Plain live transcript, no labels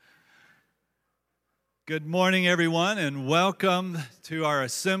Good morning, everyone, and welcome to our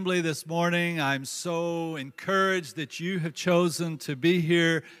assembly this morning. I'm so encouraged that you have chosen to be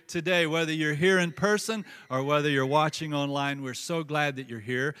here today, whether you're here in person or whether you're watching online. We're so glad that you're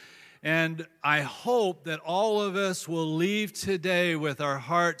here. And I hope that all of us will leave today with our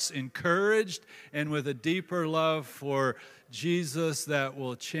hearts encouraged and with a deeper love for Jesus that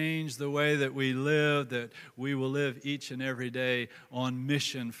will change the way that we live, that we will live each and every day on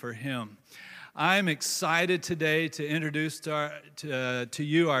mission for Him. I'm excited today to introduce to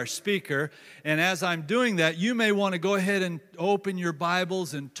you our speaker. And as I'm doing that, you may want to go ahead and open your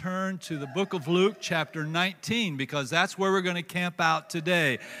Bibles and turn to the book of Luke, chapter 19, because that's where we're going to camp out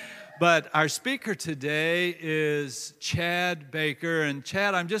today. But our speaker today is Chad Baker. And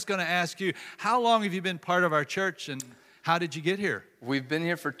Chad, I'm just going to ask you, how long have you been part of our church and how did you get here? We've been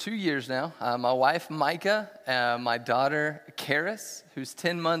here for 2 years now. My wife, Micah, my daughter, Karis, who's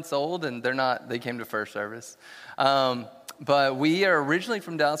 10 months old, and they came to first service. But we are originally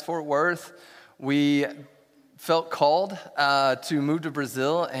from Dallas-Fort Worth. We felt called to move to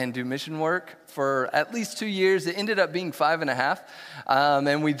Brazil and do mission work for at least 2 years. It ended up being 5.5.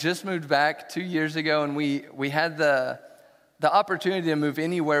 And we just moved back 2 years ago, and we had the opportunity to move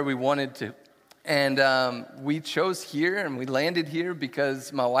anywhere we wanted to. And we chose here, and we landed here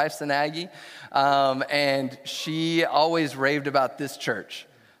because my wife's an Aggie, and she always raved about this church.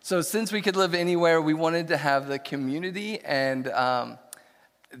 So since we could live anywhere, we wanted to have the community, and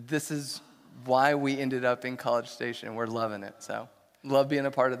this is why we ended up in College Station. We're loving it, so love being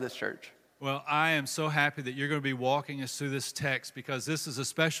a part of this church. Well, I am so happy that you're going to be walking us through this text because this is a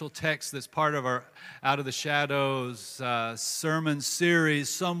special text that's part of our Out of the Shadows sermon series,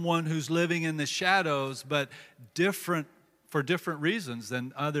 someone who's living in the shadows, but for different reasons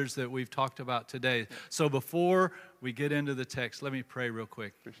than others that we've talked about today. So before we get into the text, let me pray real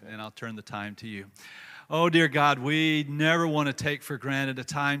quick, and I'll turn the time to you. Oh, dear God, we never want to take for granted a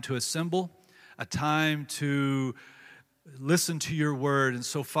time to assemble, a time to listen to your word. And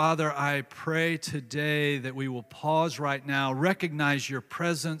so, Father, I pray today that we will pause right now, recognize your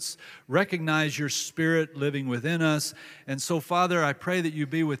presence, recognize your spirit living within us. And so, Father, I pray that you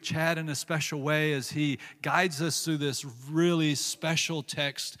be with Chad in a special way as he guides us through this really special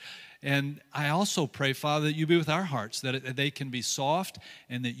text. And I also pray, Father, that you be with our hearts, that they can be soft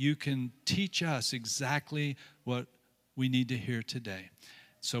and that you can teach us exactly what we need to hear today.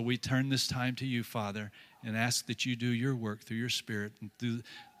 So we turn this time to you, Father, and ask that you do your work through your Spirit and through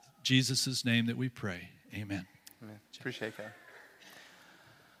Jesus' name that we pray. Amen. Amen. Appreciate that.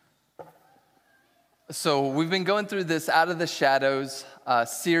 So we've been going through this Out of the Shadows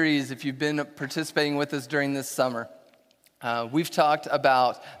series, if you've been participating with us during this summer. We've talked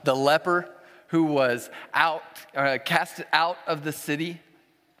about the leper who was cast out of the city.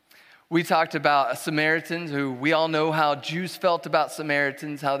 We talked about Samaritans, who we all know how Jews felt about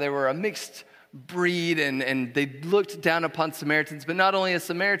Samaritans, how they were a mixed breed, and they looked down upon Samaritans, but not only a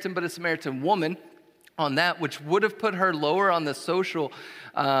Samaritan, but a Samaritan woman on that, which would have put her lower on the social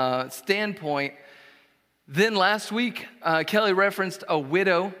standpoint. Then last week, Kelly referenced a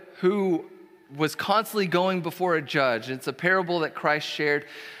widow who was constantly going before a judge. It's a parable that Christ shared,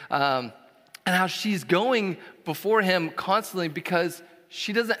 and how she's going before him constantly because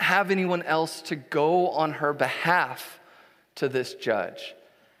she doesn't have anyone else to go on her behalf to this judge.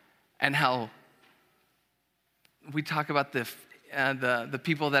 And how we talk about the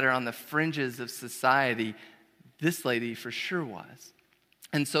people that are on the fringes of society. This lady for sure was.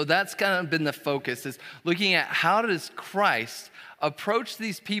 And so that's kind of been the focus, is looking at how does Christ approach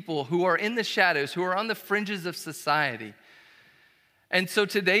these people who are in the shadows, who are on the fringes of society. And so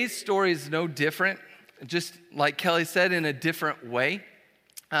today's story is no different, just like Kelly said, in a different way.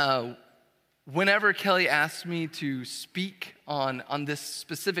 Whenever Kelly asked me to speak on this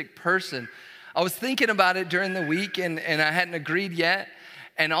specific person, I was thinking about it during the week, and I hadn't agreed yet.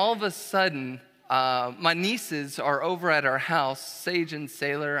 And all of a sudden, my nieces are over at our house, Sage and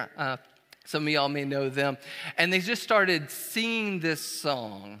Sailor. Some of y'all may know them. And they just started singing this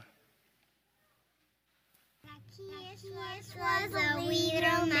song. Zacchaeus was a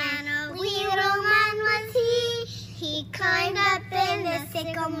little man was he. He climbed up in the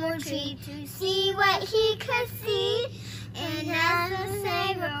sycamore tree to see what he could see. And as the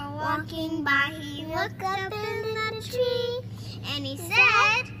Savior walking by, he looked up in the tree. And he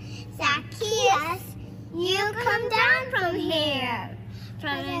said, Zacchaeus, you come down from here, for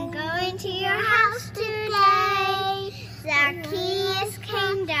I'm going to your house today. Zacchaeus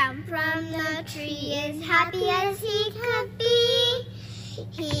came down from the tree as happy as he could be.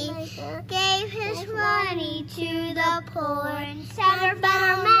 He gave his money to the poor and said, a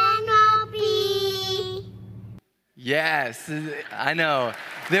better man I'll be. Yes, I know.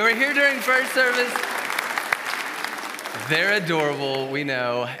 They were here during first service. They're adorable, we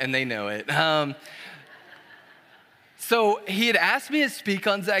know, and they know it. So he had asked me to speak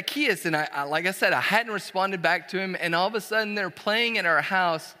on Zacchaeus, and I, like I said, I hadn't responded back to him, and all of a sudden they're playing at our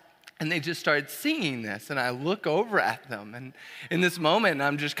house, and they just started singing this, and I look over at them, and in this moment,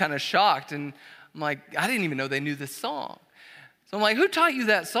 I'm just kind of shocked, and I'm like, I didn't even know they knew this song. So I'm like, who taught you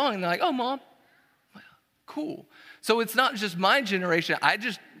that song? And they're like, oh, Mom. I'm like, cool. So it's not just my generation.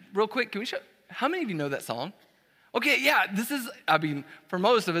 Real quick, can we show, how many of you know that song? Okay, yeah, for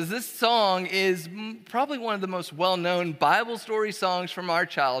most of us, this song is probably one of the most well-known Bible story songs from our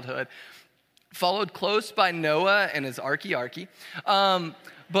childhood, followed close by Noah and his Arky.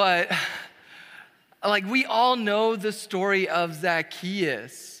 But like we all know the story of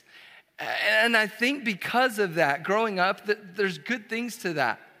Zacchaeus. And I think because of that, growing up, there's good things to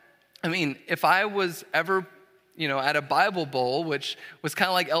that. I mean, if I was ever at a Bible Bowl, which was kind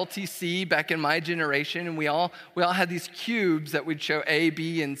of like LTC back in my generation, and we all had these cubes that would show A,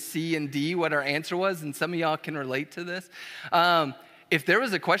 B, and C, and D, what our answer was, and some of y'all can relate to this. If there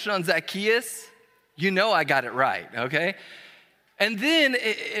was a question on Zacchaeus, I got it right, okay? And then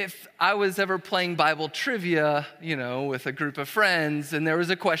if I was ever playing Bible trivia, with a group of friends, and there was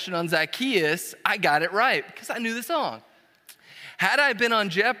a question on Zacchaeus, I got it right because I knew the song. Had I been on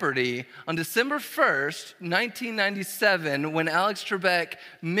Jeopardy on December 1st, 1997, when Alex Trebek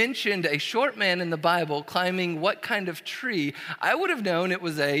mentioned a short man in the Bible climbing what kind of tree, I would have known it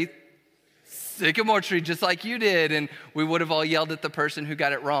was a sycamore tree, just like you did, and we would have all yelled at the person who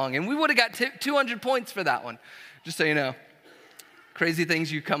got it wrong, and we would have got 200 points for that one, just so you know. Crazy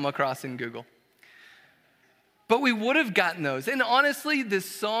things you come across in Google. But we would have gotten those, and honestly, this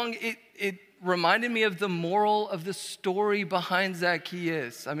song, it reminded me of the moral of the story behind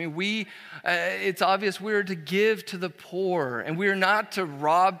Zacchaeus. I mean, it's obvious we're to give to the poor and we're not to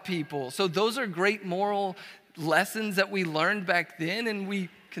rob people. So those are great moral lessons that we learned back then and we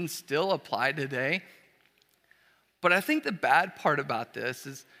can still apply today. But I think the bad part about this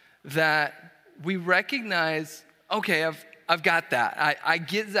is that we recognize, okay, I've got that. I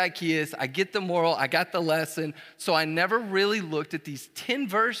get Zacchaeus, I get the moral, I got the lesson. So I never really looked at these 10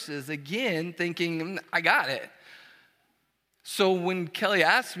 verses again thinking, I got it. So when Kelly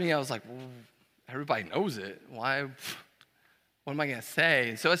asked me, I was like, well, everybody knows it. Why? What am I going to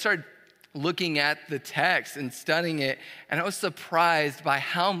say? So I started looking at the text and studying it, and I was surprised by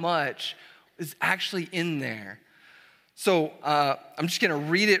how much is actually in there. So I'm just going to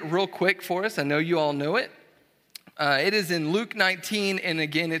read it real quick for us. I know you all know it. It is in Luke 19, and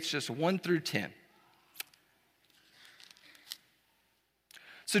again, it's just 1 through 10.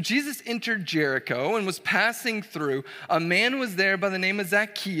 So Jesus entered Jericho and was passing through. A man was there by the name of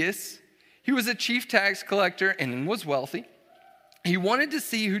Zacchaeus. He was a chief tax collector and was wealthy. He wanted to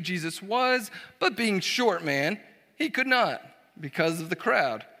see who Jesus was, but being short man, he could not because of the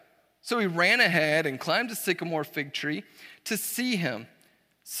crowd. So he ran ahead and climbed a sycamore fig tree to see him,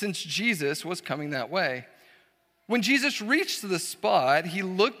 since Jesus was coming that way. When Jesus reached the spot, he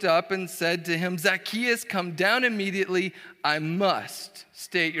looked up and said to him, Zacchaeus, come down immediately. I must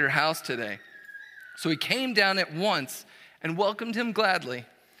stay at your house today. So he came down at once and welcomed him gladly.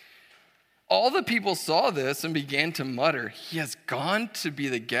 All the people saw this and began to mutter, he has gone to be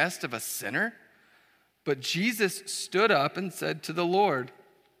the guest of a sinner? But Jesus stood up and said to the Lord,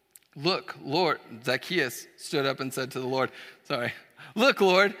 look, Lord, Zacchaeus stood up and said to the Lord, look,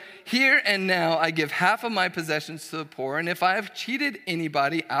 Lord, here and now I give half of my possessions to the poor, and if I have cheated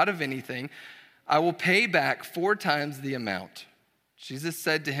anybody out of anything, I will pay back 4 times the amount. Jesus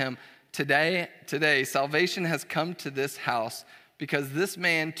said to him, Today, salvation has come to this house, because this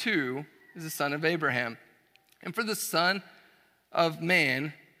man too is the son of Abraham. And for the Son of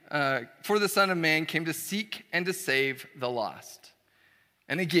Man came to seek and to save the lost.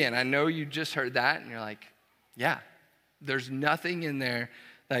 And again, I know you just heard that, and you're like, yeah. There's nothing in there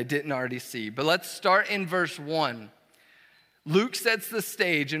that I didn't already see. But let's start in verse 1. Luke sets the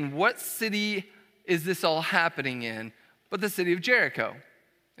stage, and what city is this all happening in but the city of Jericho?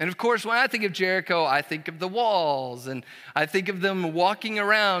 And of course, when I think of Jericho, I think of the walls, and I think of them walking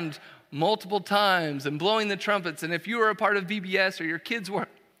around multiple times and blowing the trumpets. And if you were a part of VBS or your kids were,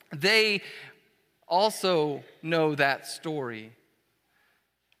 they also know that story.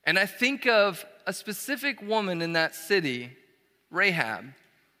 And I think of a specific woman in that city, Rahab,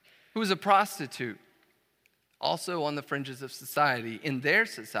 who was a prostitute, also on the fringes of society, in their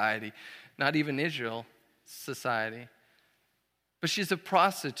society, not even Israel's society. But she's a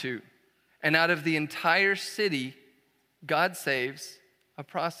prostitute. And out of the entire city, God saves a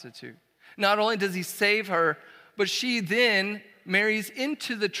prostitute. Not only does he save her, but she then marries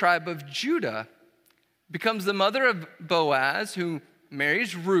into the tribe of Judah, becomes the mother of Boaz, who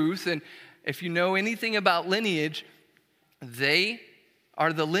marries Ruth. And if you know anything about lineage, they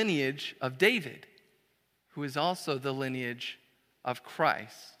are the lineage of David, who is also the lineage of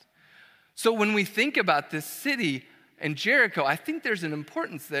Christ. So when we think about this city and Jericho, I think there's an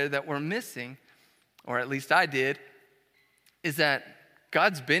importance there that we're missing, or at least I did, is that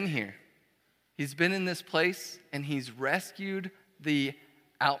God's been here. He's been in this place, and he's rescued the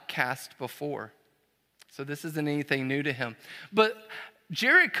outcast before. So this isn't anything new to him. But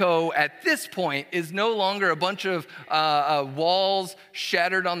Jericho at this point is no longer a bunch of walls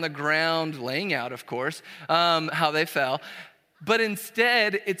shattered on the ground, laying out, of course, how they fell. But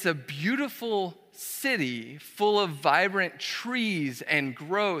instead, it's a beautiful city full of vibrant trees and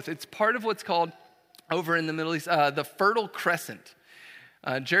growth. It's part of what's called, over in the Middle East, the Fertile Crescent.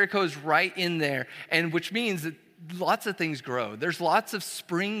 Jericho is right in there, and which means that lots of things grow. There's lots of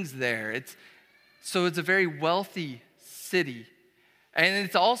springs there. So it's a very wealthy city. And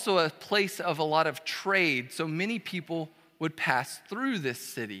it's also a place of a lot of trade. So many people would pass through this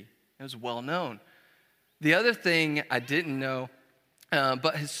city. It was well known. The other thing I didn't know,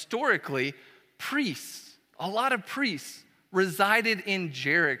 but historically, a lot of priests resided in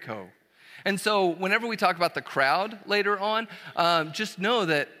Jericho. And so whenever we talk about the crowd later on, just know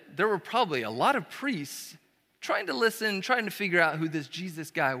that there were probably a lot of priests trying to listen, trying to figure out who this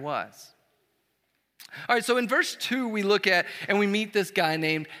Jesus guy was. All right, so in verse 2, we look at and we meet this guy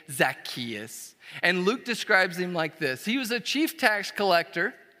named Zacchaeus. And Luke describes him like this. He was a chief tax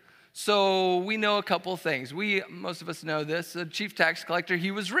collector. So we know a couple of things. Most of us know this. A chief tax collector,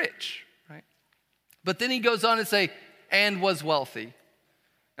 he was rich, right? But then he goes on to say, and was wealthy.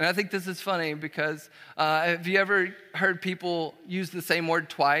 And I think this is funny because have you ever heard people use the same word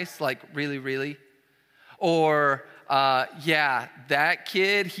twice, like really, really? Or, yeah, that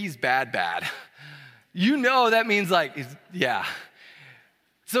kid, he's bad. You know that means like, yeah.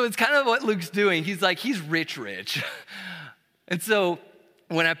 So it's kind of what Luke's doing. He's like, he's rich. And so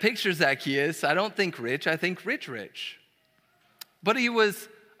when I picture Zacchaeus, I don't think rich, I think rich. But he was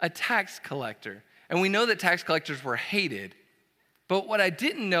a tax collector. And we know that tax collectors were hated. But what I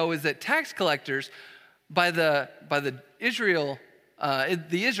didn't know is that tax collectors, by the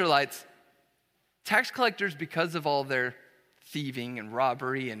Israelites, tax collectors, because of all their thieving and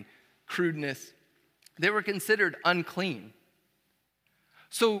robbery and crudeness, they were considered unclean.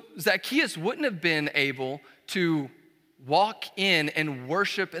 So Zacchaeus wouldn't have been able to walk in and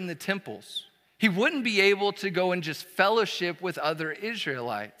worship in the temples. He wouldn't be able to go and just fellowship with other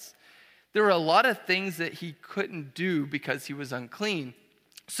Israelites. There were a lot of things that he couldn't do because he was unclean.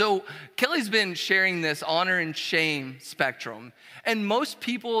 So Kelly's been sharing this honor and shame spectrum. And most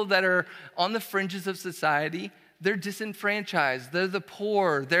people that are on the fringes of society, they're disenfranchised. They're the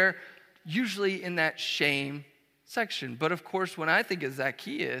poor. They're usually in that shame section. But of course, when I think of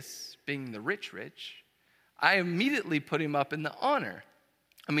Zacchaeus being the rich, I immediately put him up in the honor.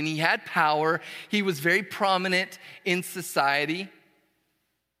 I mean, he had power. He was very prominent in society.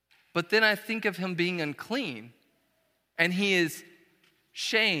 But then I think of him being unclean, and he is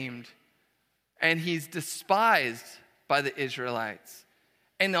shamed, and he's despised by the Israelites.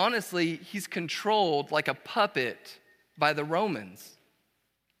 And honestly, he's controlled like a puppet by the Romans.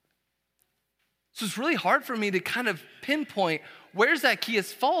 So it's really hard for me to kind of pinpoint where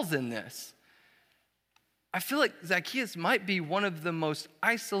Zacchaeus falls in this. I feel like Zacchaeus might be one of the most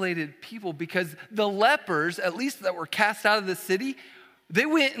isolated people because the lepers, at least that were cast out of the city, they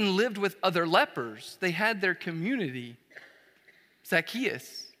went and lived with other lepers. They had their community.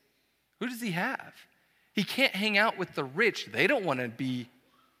 Zacchaeus, who does he have? He can't hang out with the rich. They don't want to be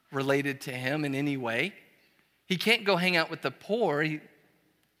related to him in any way. He can't go hang out with the poor.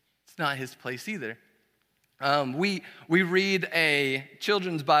 It's not his place either. We read a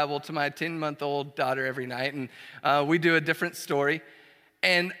children's Bible to my 10-month-old daughter every night, and we do a different story.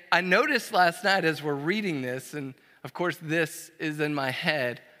 And I noticed last night as we're reading this, and of course this is in my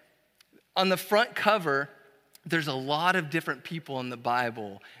head, on the front cover, there's a lot of different people in the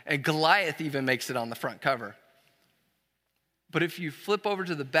Bible, and Goliath even makes it on the front cover. But if you flip over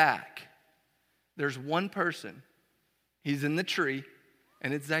to the back, there's one person. He's in the tree,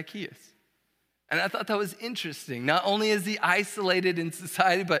 and it's Zacchaeus. And I thought that was interesting. Not only is he isolated in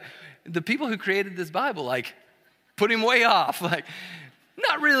society, but the people who created this Bible, like, put him way off. Like,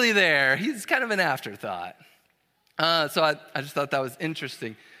 not really there. He's kind of an afterthought. So I just thought that was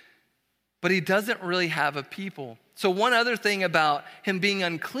interesting. but he doesn't really have a people. So one other thing about him being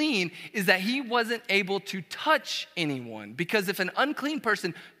unclean is that he wasn't able to touch anyone, because if an unclean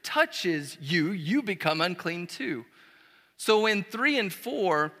person touches you, you become unclean too. So in 3 and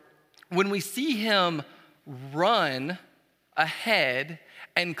 4, when we see him run ahead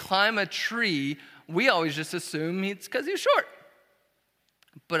and climb a tree, we always just assume it's because he's short.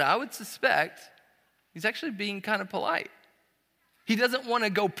 But I would suspect he's actually being kind of polite. He doesn't want to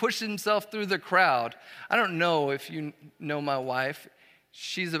go push himself through the crowd. I don't know if you know my wife.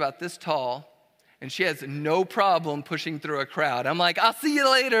 She's about this tall, and she has no problem pushing through a crowd. I'm like, I'll see you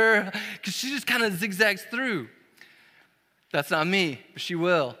later, because she just kind of zigzags through. That's not me, but she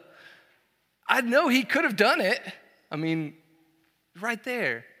will. I know he could have done it. I mean, right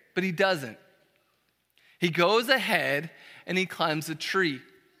there, but he doesn't. He goes ahead and he climbs a tree.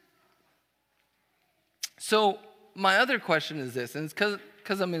 So my other question is this, and it's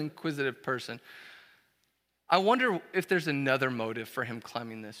because I'm an inquisitive person. I wonder if there's another motive for him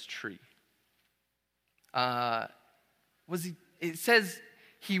climbing this tree. It says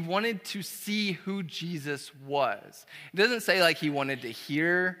he wanted to see who Jesus was. It doesn't say like he wanted to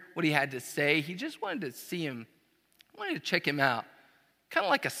hear what he had to say. He just wanted to see him, wanted to check him out, kind of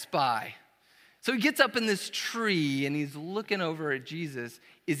like a spy. So he gets up in this tree and he's looking over at Jesus.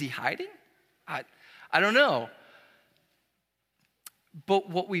 Is he hiding? I don't know. But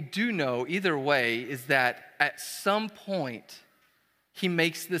what we do know, either way, is that at some point, he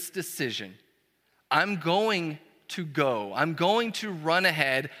makes this decision. I'm going to go. I'm going to run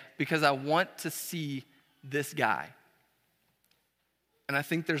ahead because I want to see this guy. And I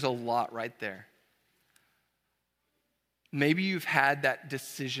think there's a lot right there. Maybe you've had that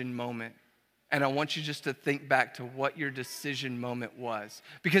decision moment. And I want you just to think back to what your decision moment was.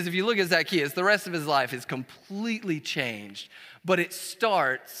 Because if you look at Zacchaeus, the rest of his life is completely changed. But it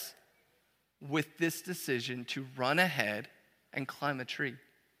starts with this decision to run ahead and climb a tree.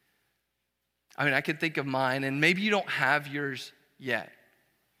 I mean, I could think of mine, and maybe you don't have yours yet.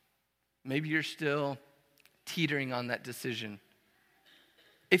 Maybe you're still teetering on that decision.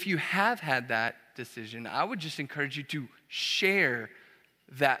 If you have had that decision, I would just encourage you to share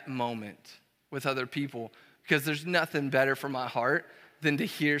that moment with other people, because there's nothing better for my heart than to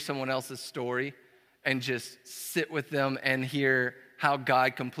hear someone else's story and just sit with them and hear how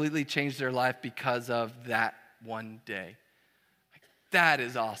God completely changed their life because of that one day. Like, that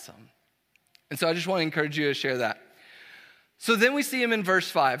is awesome. And so I just want to encourage you to share that. So then we see him in verse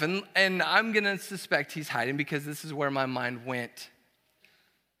 5, and I'm going to suspect he's hiding because this is where my mind went.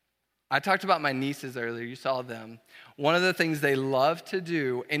 I talked about my nieces earlier. You saw them. One of the things they love to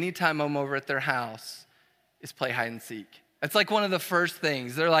do anytime I'm over at their house is play hide and seek. It's like one of the first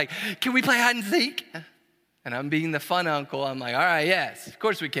things. They're like, can we play hide and seek? And I'm being the fun uncle. I'm like, all right, yes, of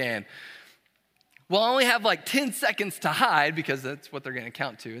course we can. Well, I only have like 10 seconds to hide because that's what they're going to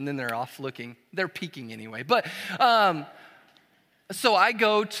count to. And then they're off looking. They're peeking anyway. But so I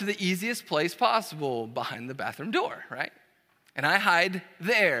go to the easiest place possible, behind the bathroom door, right? And I hide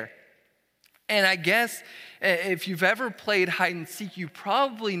there. And I guess if you've ever played hide and seek, you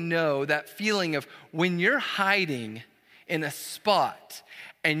probably know that feeling of when you're hiding in a spot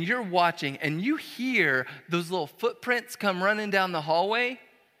and you're watching and you hear those little footprints come running down the hallway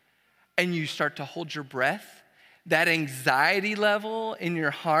and you start to hold your breath, that anxiety level in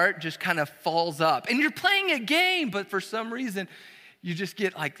your heart just kind of falls up. And you're playing a game, but for some reason, you just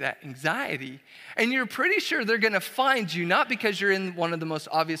get like that anxiety. And you're pretty sure they're going to find you, not because you're in one of the most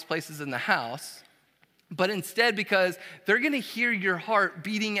obvious places in the house, but instead because they're going to hear your heart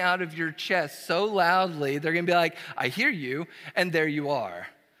beating out of your chest so loudly, they're going to be like, I hear you, and there you are.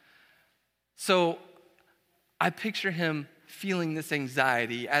 So I picture him feeling this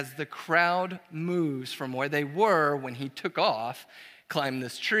anxiety as the crowd moves from where they were when he took off, climbed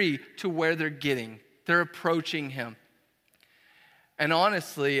this tree, to where they're getting. They're approaching him. And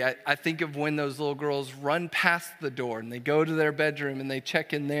honestly, I think of when those little girls run past the door and they go to their bedroom and they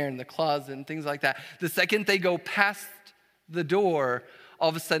check in there in the closet and things like that. The second they go past the door, all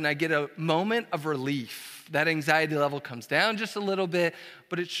of a sudden I get a moment of relief. That anxiety level comes down just a little bit,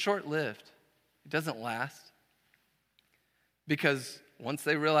 but it's short-lived. It doesn't last. Because once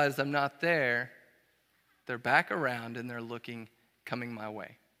they realize I'm not there, they're back around and they're looking, coming my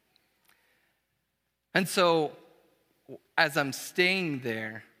way. And so as I'm staying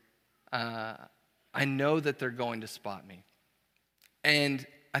there, I know that they're going to spot me. And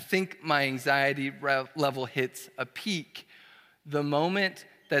I think my anxiety level hits a peak the moment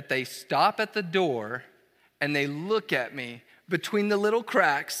that they stop at the door and they look at me between the little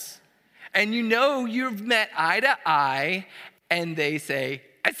cracks, and you know you've met eye to eye, and they say,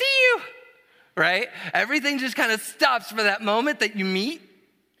 I see you. right? Everything just kind of stops for that moment that you meet,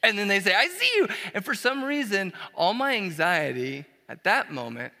 and then they say, I see you. And for some reason, all my anxiety at that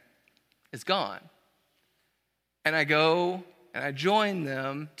moment is gone. And I go and I join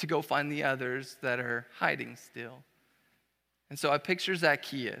them to go find the others that are hiding still. And so I picture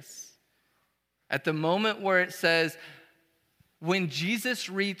Zacchaeus at the moment where it says, when Jesus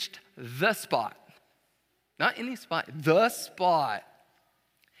reached the spot, not any spot, the spot,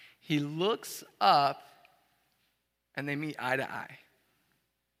 he looks up and they meet eye to eye.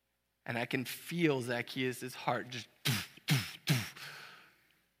 And I can feel Zacchaeus' heart just,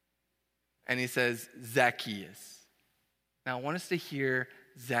 and he says, Zacchaeus. Now I want us to hear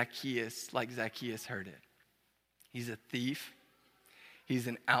Zacchaeus like Zacchaeus heard it. He's a thief. He's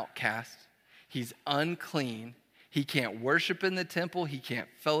an outcast. He's unclean. He can't worship in the temple. He can't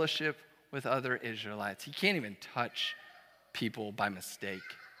fellowship with other Israelites. He can't even touch people by mistake.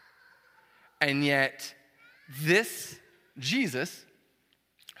 And yet, this Jesus,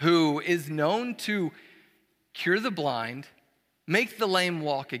 who is known to cure the blind, make the lame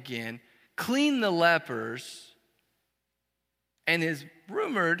walk again, clean the lepers, and is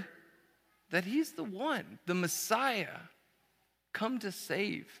rumored that he's the one, the Messiah, come to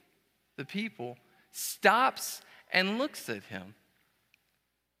save the people, stops and looks at him.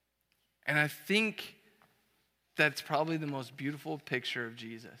 And I think that's probably the most beautiful picture of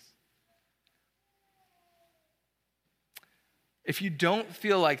Jesus. If you don't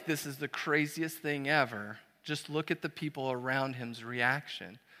feel like this is the craziest thing ever, just look at the people around him's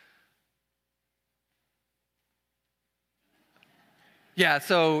reaction. Yeah,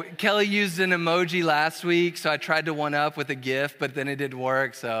 so Kelly used an emoji last week, so I tried to one up with a GIF, but then it didn't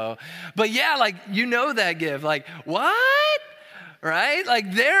work, But yeah, like, you know that GIF, like, what? Right?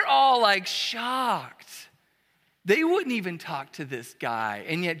 Like, they're all like shocked. They wouldn't even talk to this guy,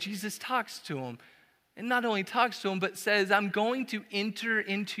 and yet Jesus talks to him. And not only talks to him, but says, I'm going to enter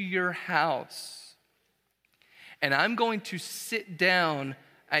into your house, and I'm going to sit down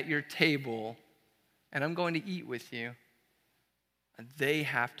at your table, and I'm going to eat with you. And they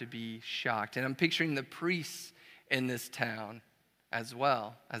have to be shocked. And I'm picturing the priests in this town as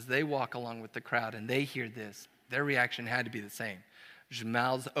well, as they walk along with the crowd, and they hear this. Their reaction had to be the same. Just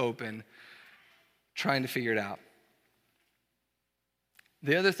mouths open, trying to figure it out.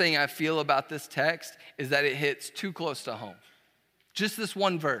 The other thing I feel about this text is that it hits too close to home. Just this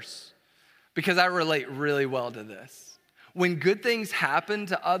one verse, because I relate really well to this. When good things happen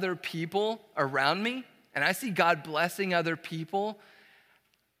to other people around me, and I see God blessing other people,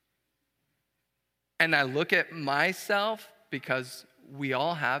 and I look at myself, because we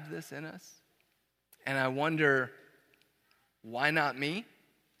all have this in us, and I wonder, why not me?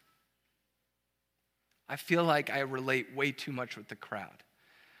 I feel like I relate way too much with the crowd.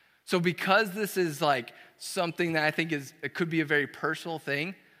 So because this is like something that I think it could be a very personal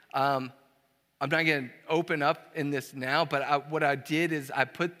thing, I'm not going to open up in this now, but what I did is I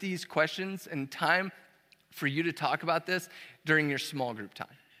put these questions in time for you to talk about this during your small group time.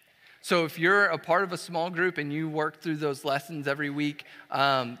 So if you're a part of a small group and you work through those lessons every week,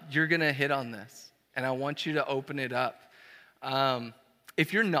 you're going to hit on this, and I want you to open it up.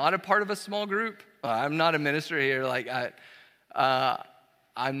 If you're not a part of a small group, I'm not a minister here, like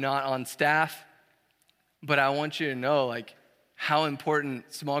I'm not on staff, but I want you to know like how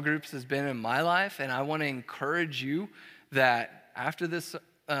important small groups has been in my life, and I want to encourage you that after this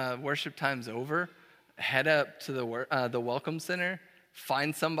worship time's over, head up to the Welcome Center,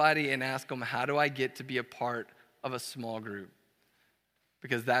 find somebody and ask them, how do I get to be a part of a small group?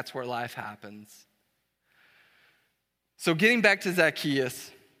 Because that's where life happens. So getting back to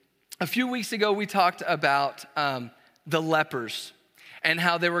Zacchaeus, a few weeks ago we talked about the lepers and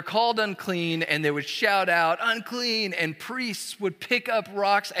how they were called unclean, and they would shout out, unclean, and priests would pick up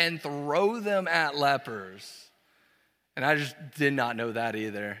rocks and throw them at lepers. And I just did not know that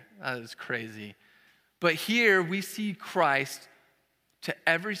either. That was crazy. But here we see Christ to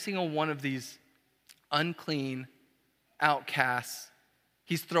every single one of these unclean outcasts.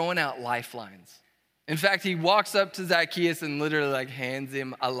 He's throwing out lifelines. In fact, he walks up to Zacchaeus and literally like hands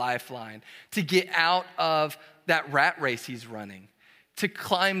him a lifeline to get out of that rat race he's running, to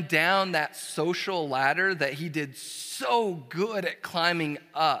climb down that social ladder that he did so good at climbing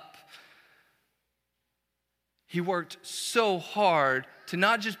up. He worked so hard to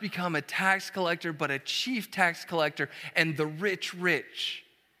not just become a tax collector, but a chief tax collector and the rich.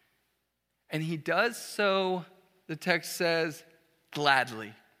 And he does so, the text says,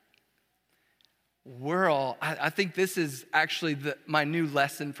 gladly. I think this is actually my new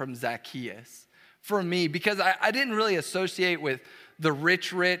lesson from Zacchaeus. for me because I didn't really associate with the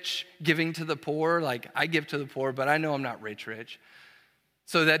rich giving to the poor. Like, I give to the poor, but I know I'm not rich.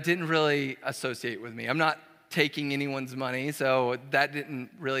 So that didn't really associate with me. I'm not taking anyone's money, so that didn't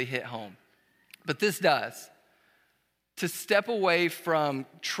really hit home. But this does. To step away from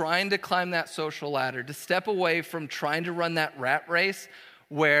trying to climb that social ladder, to step away from trying to run that rat race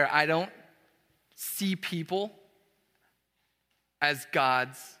where I don't see people as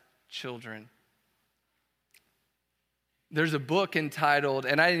God's children. There's a book entitled,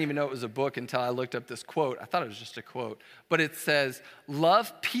 and I didn't even know it was a book until I looked up this quote. I thought it was just a quote, but it says,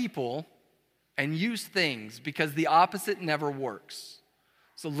 "Love people and use things because the opposite never works."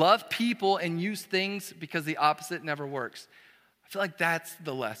 So love people and use things because the opposite never works. I feel like that's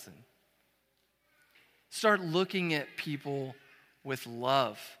the lesson. Start looking at people with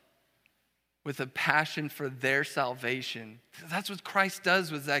love, with a passion for their salvation. That's what Christ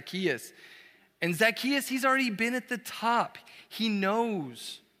does with Zacchaeus. And Zacchaeus, he's already been at the top. He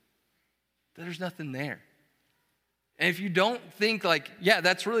knows that there's nothing there. And if you don't think like, yeah,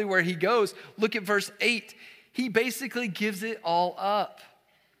 that's really where he goes, look at verse 8. He basically gives it all up.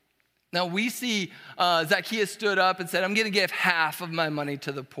 Now we see Zacchaeus stood up and said, I'm going to give half of my money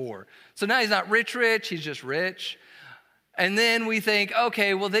to the poor. So now he's not rich, he's just rich. And then we think,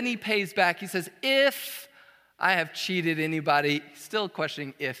 okay, well then he pays back. He says, if I have cheated anybody, still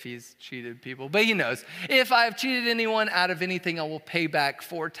questioning if he's cheated people, but he knows. If I have cheated anyone out of anything, I will pay back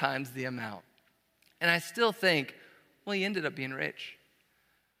 4 times the amount. And I still think, well, he ended up being rich.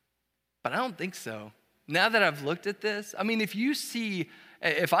 But I don't think so. Now that I've looked at this, I mean,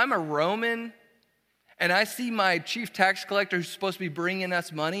 if I'm a Roman and I see my chief tax collector who's supposed to be bringing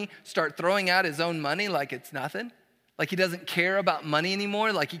us money start throwing out his own money like it's nothing, like he doesn't care about money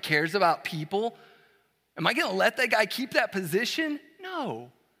anymore, like he cares about people, am I going to let that guy keep that position?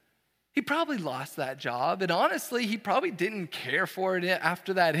 No. He probably lost that job, and honestly, he probably didn't care for it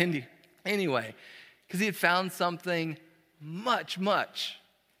after that anyway, because he had found something much, much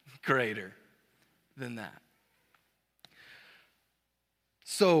greater than that.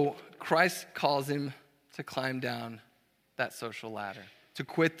 So Christ calls him to climb down that social ladder, to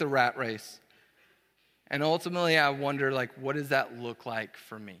quit the rat race. And ultimately, I wonder, what does that look like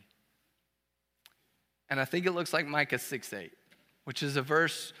for me? And I think it looks like Micah 6:8, which is a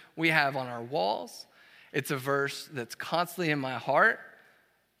verse we have on our walls. It's a verse that's constantly in my heart,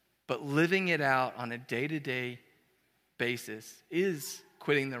 but living it out on a day-to-day basis is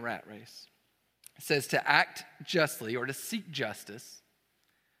quitting the rat race. It says to act justly or to seek justice,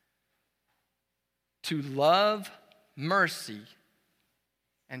 to love mercy,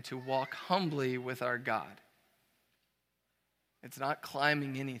 and to walk humbly with our God. It's not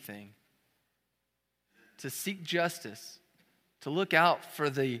climbing anything. To seek justice, to look out for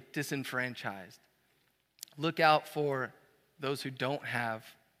the disenfranchised, look out for those who don't have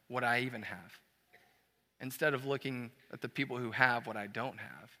what I even have. Instead of looking at the people who have what I don't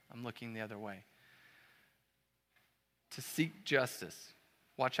have, I'm looking the other way. To seek justice,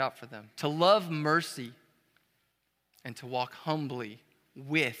 watch out for them. To love mercy, and to walk humbly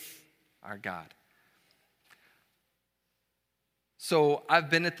with our God. So I've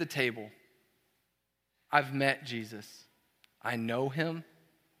been at the table. I've met Jesus. I know him.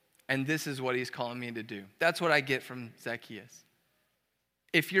 And this is what he's calling me to do. That's what I get from Zacchaeus.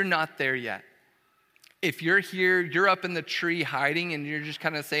 If you're not there yet, if you're here, you're up in the tree hiding and you're just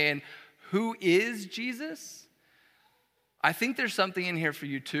kind of saying, who is Jesus? I think there's something in here for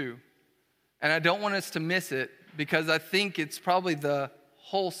you too. And I don't want us to miss it because I think it's probably the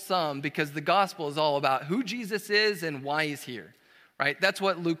whole sum, because the gospel is all about who Jesus is and why he's here, right? That's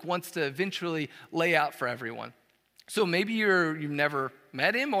what Luke wants to eventually lay out for everyone. So maybe you've never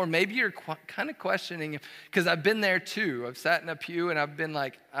met him, or maybe you're kind of questioning him, because I've been there too. I've sat in a pew and I've been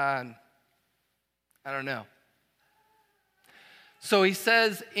like, I don't know. So he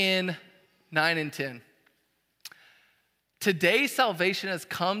says in 9 and 10, today salvation has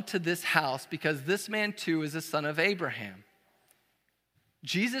come to this house because this man too is a son of Abraham.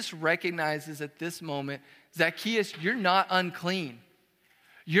 Jesus recognizes at this moment, Zacchaeus, you're not unclean.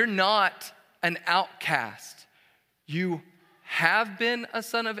 You're not an outcast. You have been a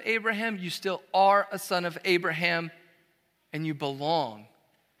son of Abraham. You still are a son of Abraham, and you belong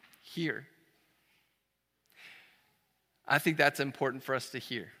here. I think that's important for us to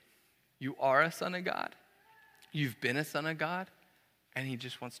hear. You are a son of God. You've been a son of God, and he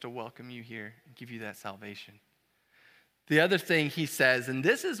just wants to welcome you here and give you that salvation. The other thing he says, and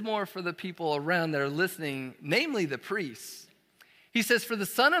this is more for the people around that are listening, namely the priests. He says, for the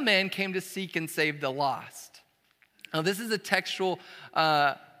Son of Man came to seek and save the lost. Now, this is a textual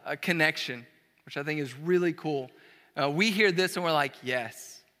connection which I think is really cool. We hear this and we're like,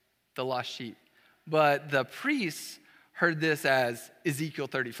 yes, the lost sheep. But the priests heard this as Ezekiel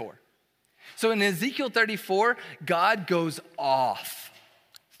 34. So in Ezekiel 34, God goes off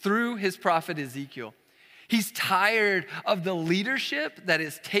through his prophet Ezekiel. He's tired of the leadership that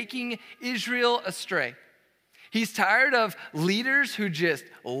is taking Israel astray. He's tired of leaders who just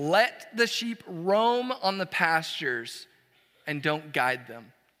let the sheep roam on the pastures and don't guide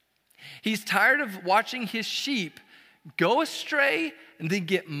them. He's tired of watching his sheep go astray and then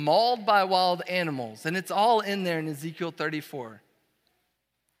get mauled by wild animals. And it's all in there in Ezekiel 34.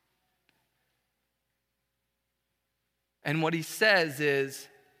 And what he says is,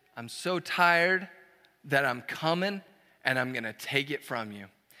 I'm so tired that I'm coming and I'm going to take it from you.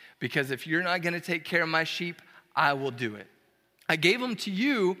 Because if you're not going to take care of my sheep, I will do it. I gave them to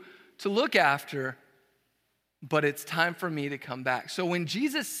you to look after, but it's time for me to come back. So when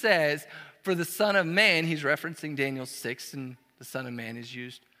Jesus says, for the Son of Man, he's referencing Daniel 6, and the Son of Man is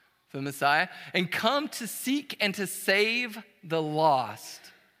used for the Messiah, and come to seek and to save the lost.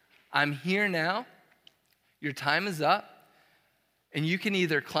 I'm here now. Your time is up. And you can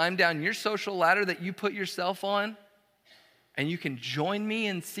either climb down your social ladder that you put yourself on, and you can join me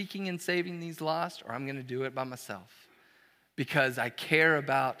in seeking and saving these lost, or I'm going to do it by myself because I care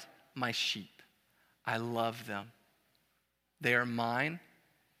about my sheep. I love them. They are mine,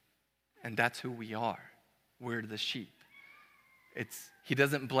 and that's who we are. We're the sheep. He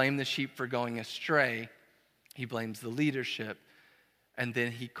doesn't blame the sheep for going astray. He blames the leadership, and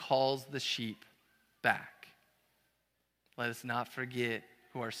then he calls the sheep back. Let us not forget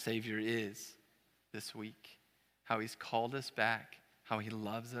who our Savior is this week, how he's called us back, how he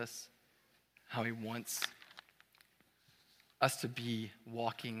loves us, how he wants us to be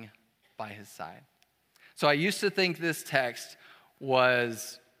walking by his side. So I used to think this text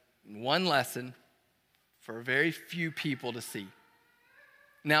was one lesson for very few people to see.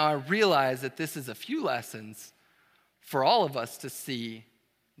 Now I realize that this is a few lessons for all of us to see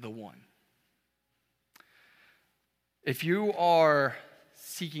the one. If you are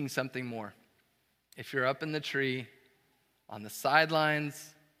seeking something more, if you're up in the tree, on the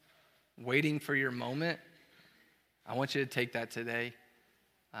sidelines, waiting for your moment, I want you to take that today.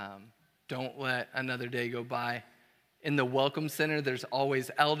 Don't let another day go by. In the Welcome Center, there's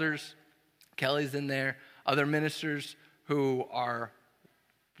always elders. Kelly's in there, other ministers who are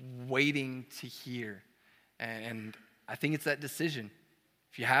waiting to hear. And I think it's that decision.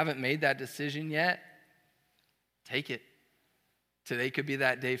 If you haven't made that decision yet, take it. Today could be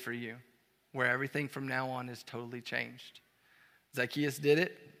that day for you where everything from now on is totally changed. Zacchaeus did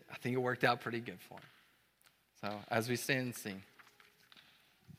it. I think it worked out pretty good for him. So as we stand and sing.